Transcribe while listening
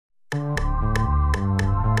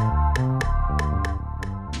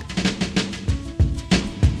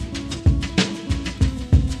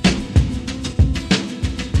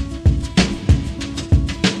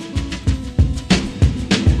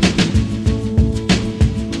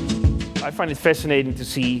I find it fascinating to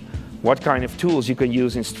see what kind of tools you can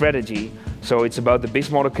use in strategy. So it's about the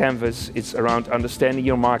business model canvas, it's around understanding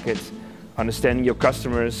your market, understanding your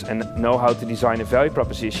customers and know how to design a value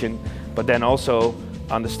proposition, but then also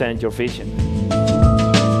understand your vision.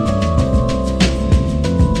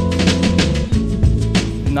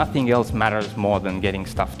 Nothing else matters more than getting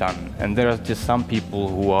stuff done. And there are just some people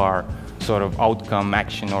who are sort of outcome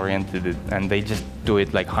action oriented and they just do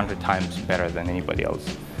it like 100 times better than anybody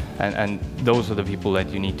else. And those are the people that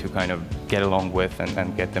you need to kind of get along with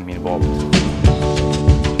and get them involved.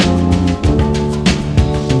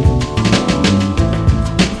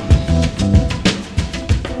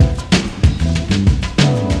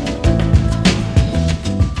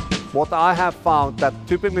 What I have found that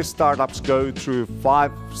typically startups go through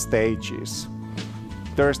 5 stages.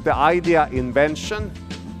 There's the idea invention.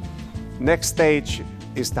 Next stage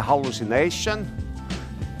is the hallucination.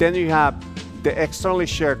 Then you have the externally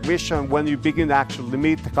shared vision when you begin to actually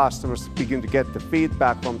meet the customers, begin to get the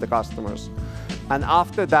feedback from the customers. And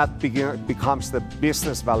after that becomes the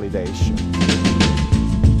business validation.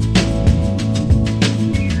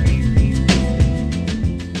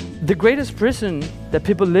 The greatest prison that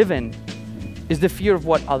people live in is the fear of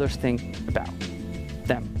what others think about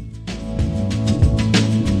them.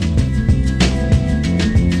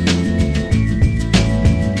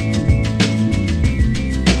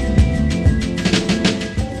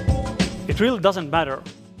 It really doesn't matter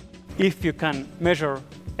if you can measure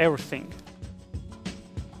everything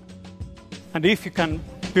and if you can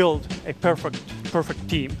build a perfect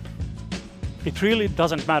team. It really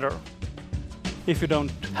doesn't matter if you don't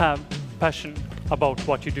have passion about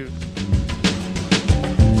what you do.